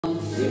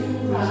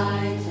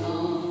right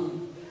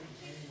on.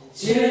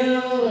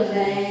 Too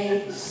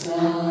late,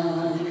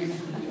 son.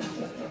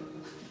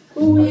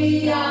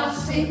 We are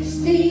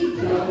 60,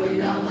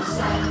 going on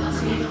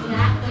 70,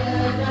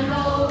 knackered and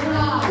old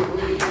are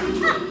we.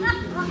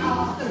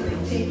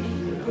 Arthritic,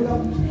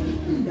 grumpy,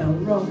 no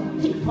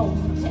rumpy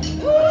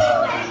pumpy.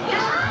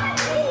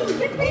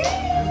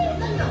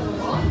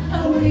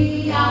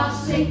 We are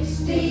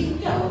 60,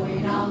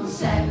 going on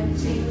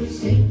 70, we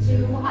seem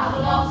to have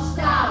lost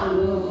our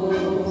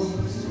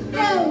looks.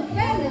 No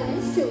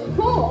fellas to a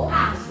call.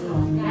 As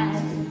long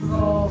as it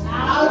brought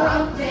our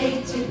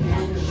updated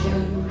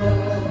pension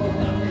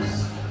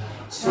books.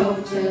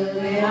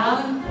 Totally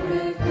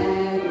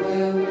unprepared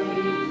were we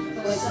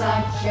for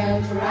such a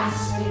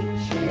drastic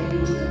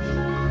change.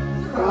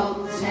 From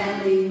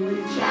telly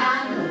with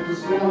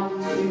channels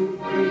 1 to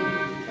 3,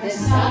 there's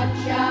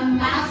such a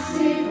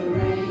massive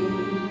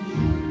range.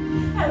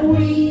 And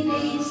we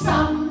need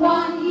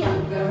someone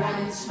younger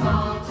and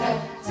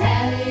smarter,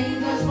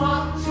 telling us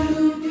what to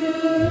do.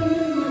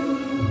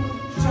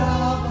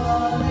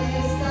 Trouble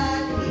is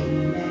that we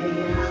may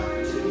have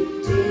to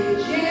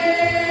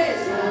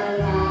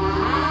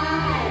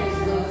digitalize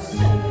us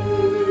too.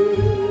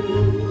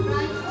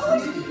 Right,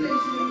 who's the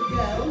pleasure of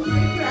girls?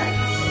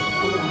 Regrets.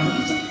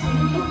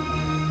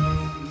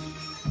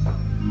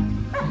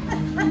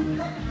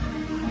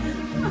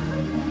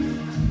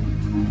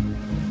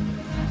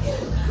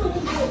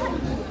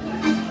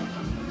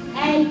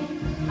 Hey,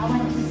 I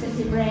went to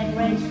Sissy Bread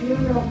Range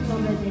funeral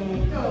the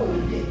day. Oh,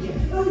 did you?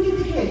 Oh, did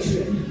the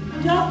catering?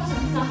 Dogs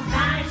and some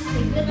nice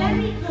thing. They're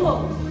very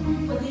good,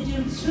 but they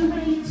do too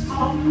many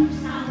tom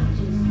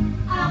sandwiches.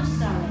 I'm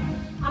sorry.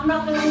 I'm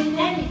not going to eat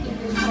anything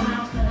that's come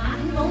out of an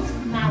animal's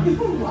mouth.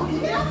 What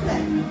did you have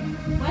then?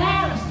 Well, I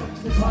stuck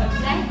to the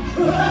toilet then.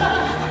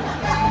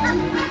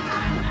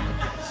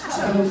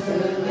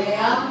 Totally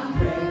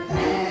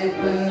unprepared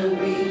were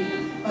we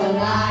for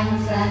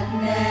lines that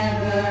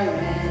never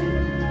end.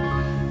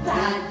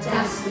 That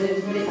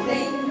dastardly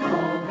thing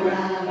called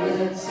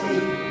gravity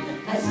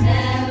has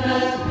never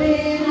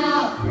been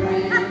our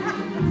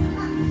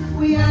friend.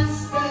 We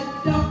asked the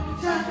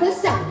doctor For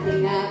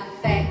something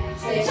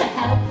effective. To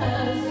help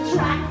us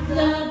track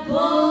the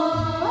ball.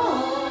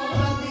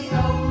 but the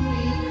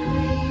only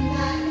cream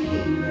that he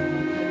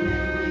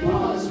recommended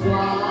was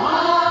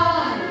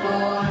one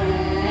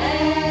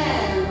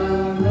forever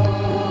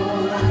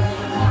roll.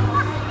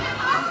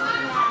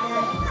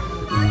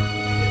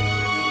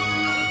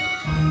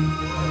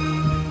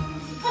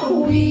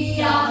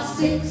 We are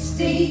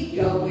 60,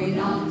 going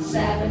on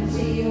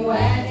 70,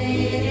 where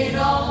did it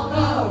all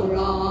go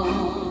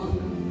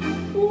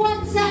wrong?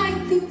 Once I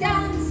could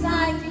dance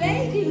like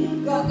Lady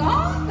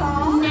Gaga.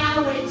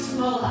 Now it's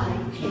more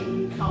like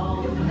King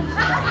Kong.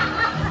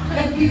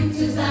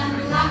 Computers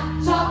and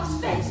laptops,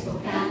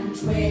 Facebook and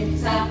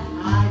Twitter,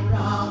 I'd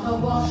rather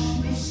wash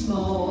me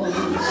smalls.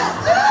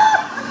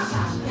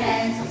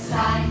 Get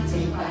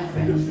excited by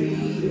friends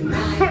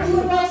reunite.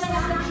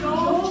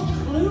 George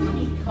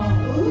Clooney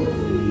called.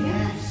 Ooh,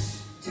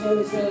 yes.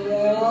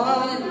 Totally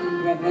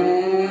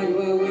unprepared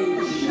were we.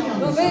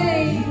 For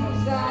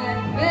babes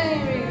I'm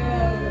very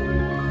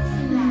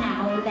old.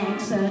 Now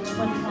legs are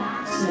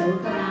twinkling so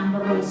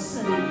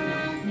glamorously.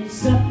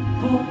 It's a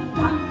poor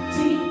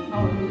panty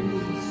hose.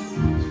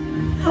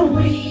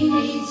 We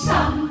need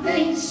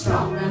something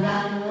stronger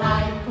than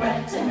lycra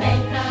to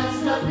make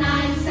us look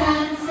nice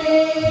and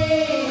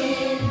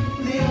thin.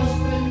 The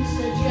husband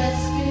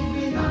suggested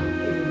we might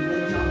give the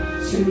job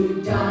to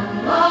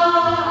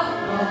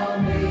Dunlop or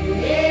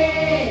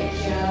Michelin.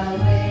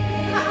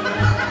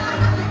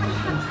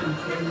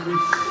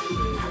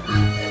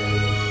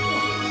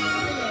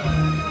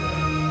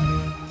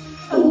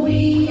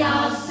 We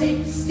are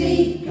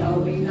 60,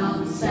 going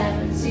on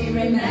 70.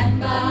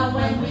 Remember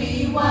when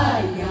we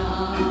were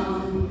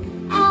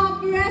young? Our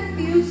breath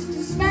used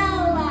to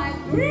smell like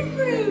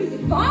grapefruit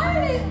and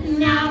violet.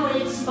 Now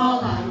it's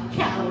more like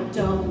cow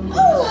dung.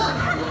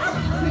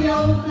 The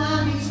old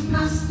man is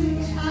past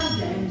it, I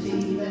don't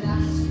even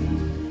ask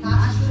it.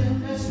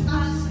 Passion has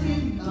passed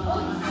him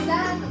by.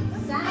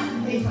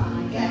 If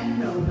I get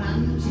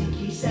romantic,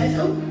 he says,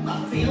 oh,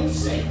 I feel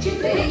sick. You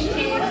think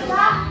it's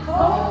that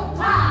whole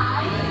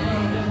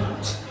time?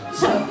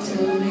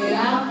 Totally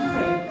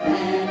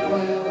unprepared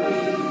were we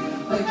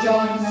for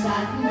joints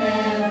that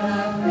never